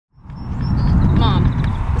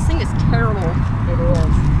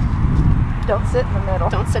Don't sit in the middle.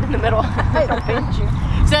 Don't sit in the middle. It'll pinch you.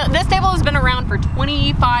 So this table has been around for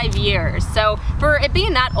 25 years. So for it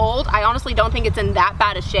being that old, I honestly don't think it's in that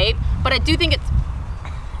bad a shape, but I do think it's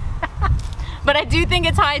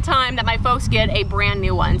high time that my folks get a brand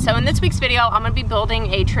new one. So in this week's video, I'm gonna be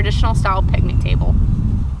building a traditional style picnic table.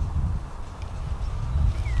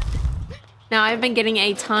 Now, I've been getting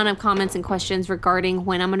a ton of comments and questions regarding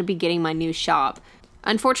when I'm gonna be getting my new shop.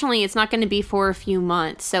 Unfortunately, it's not going to be for a few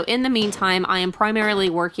months, so in the meantime, I am primarily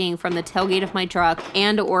working from the tailgate of my truck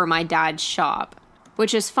and or my dad's shop,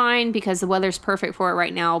 which is fine because the weather's perfect for it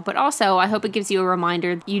right now, but also I hope it gives you a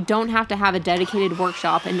reminder that you don't have to have a dedicated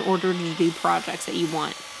workshop in order to do projects that you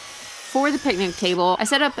want. For the picnic table, I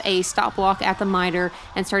set up a stop block at the miter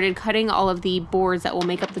and started cutting all of the boards that will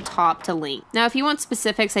make up the top to length. Now, if you want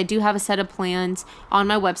specifics, I do have a set of plans on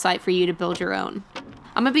my website for you to build your own.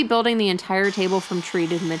 I'm going to be building the entire table from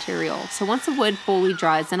treated material, so once the wood fully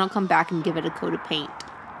dries, then I'll come back and give it a coat of paint.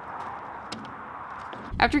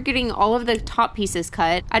 After getting all of the top pieces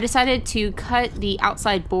cut, I decided to cut the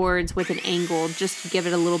outside boards with an angle just to give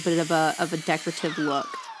it a little bit of a decorative look.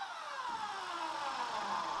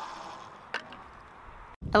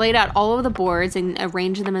 I laid out all of the boards and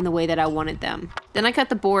arranged them in the way that I wanted them. Then I cut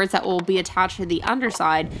the boards that will be attached to the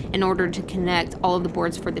underside in order to connect all of the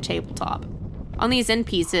boards for the tabletop. On these end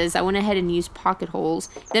pieces, I went ahead and used pocket holes.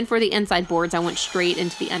 Then for the inside boards, I went straight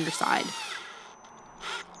into the underside.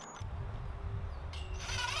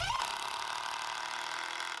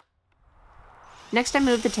 Next, I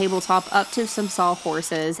moved the tabletop up to some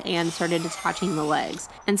sawhorses and started attaching the legs.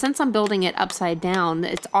 And since I'm building it upside down,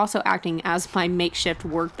 it's also acting as my makeshift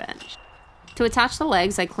workbench. To attach the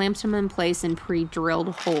legs, I clamped them in place in pre-drilled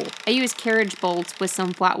hole. I used carriage bolts with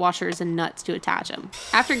some flat washers and nuts to attach them.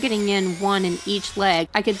 After getting in one in each leg,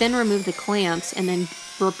 I could then remove the clamps and then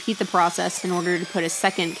repeat the process in order to put a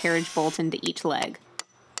second carriage bolt into each leg.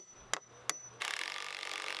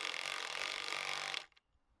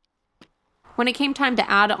 When it came time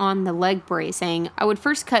to add on the leg bracing, I would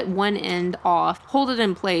first cut one end off, hold it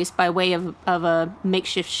in place by way of a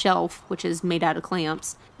makeshift shelf, which is made out of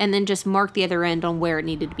clamps, and then just mark the other end on where it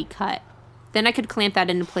needed to be cut. Then I could clamp that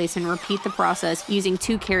into place and repeat the process using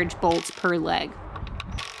 2 carriage bolts per leg.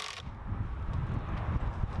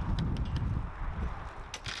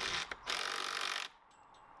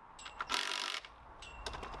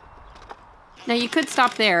 Now you could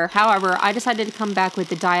stop there, however, I decided to come back with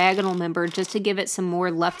the diagonal member just to give it some more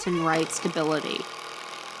left and right stability.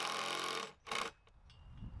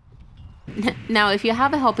 Now if you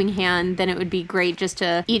have a helping hand, then it would be great just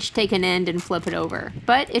to each take an end and flip it over.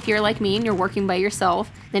 But if you're like me and you're working by yourself,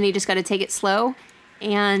 then you just gotta take it slow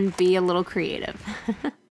and be a little creative.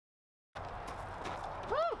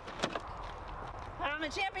 Woo! I'm a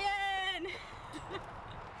champion!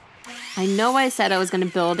 I know I said I was going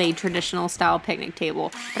to build a traditional style picnic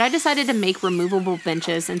table, but I decided to make removable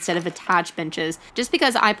benches instead of attached benches just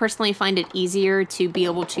because I personally find it easier to be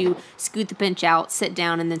able to scoot the bench out, sit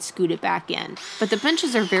down, and then scoot it back in. But the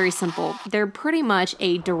benches are very simple. They're pretty much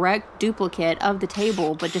a direct duplicate of the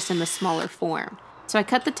table, but just in a smaller form. So I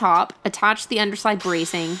cut the top, attached the underside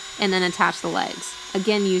bracing, and then attached the legs,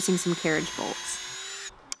 again using some carriage bolts.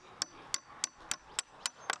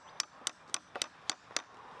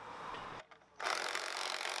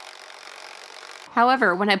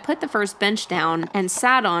 However, when I put the first bench down and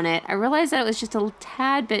sat on it, I realized that it was just a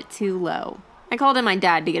tad bit too low. I called in my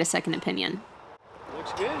dad to get a second opinion.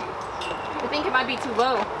 Looks good. I think it might be too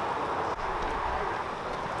low.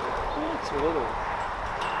 It's a little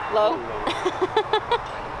Low?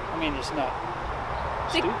 I mean, it's not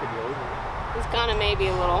stupid low. It's kind of maybe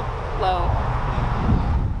a little low.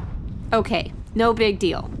 Okay, no big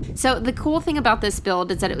deal. So the cool thing about this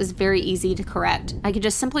build is that it was very easy to correct. I could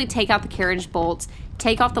just simply take out the carriage bolts,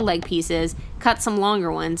 take off the leg pieces, cut some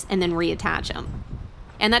longer ones, and then reattach them.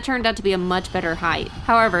 And that turned out to be a much better height.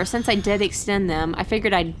 However, since I did extend them, I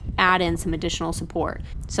figured I'd add in some additional support.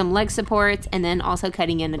 Some leg supports, and then also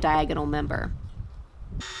cutting in a diagonal member.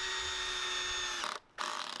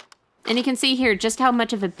 And you can see here just how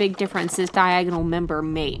much of a big difference this diagonal member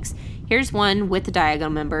makes. Here's one with the diagonal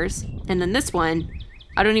members, and then this one,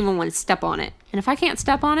 I don't even want to step on it. And if I can't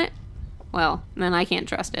step on it, well, then I can't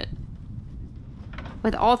trust it.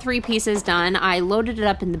 With all 3 pieces done, I loaded it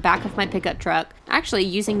up in the back of my pickup truck, actually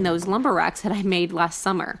using those lumber racks that I made last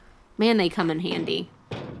summer. Man, they come in handy.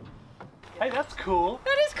 Hey, that's cool.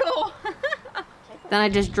 That is cool. Then I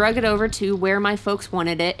just drug it over to where my folks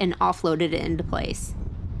wanted it and offloaded it into place.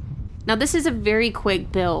 Now this is a very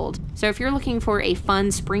quick build, so if you're looking for a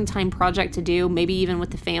fun springtime project to do, maybe even with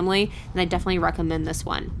the family, then I definitely recommend this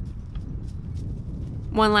one.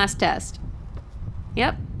 One last test.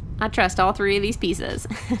 Yep, I trust all 3 of these pieces.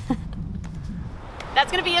 That's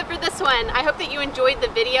going to be it for this one. I hope that you enjoyed the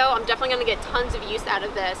video. I'm definitely going to get tons of use out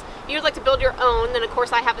of this. If you would like to build your own, then of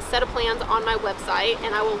course I have a set of plans on my website,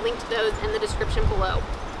 and I will link to those in the description below.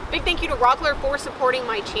 Big thank you to Rockler for supporting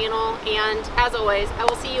my channel, and as always, I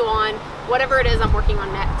will see you on whatever it is I'm working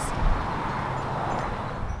on next.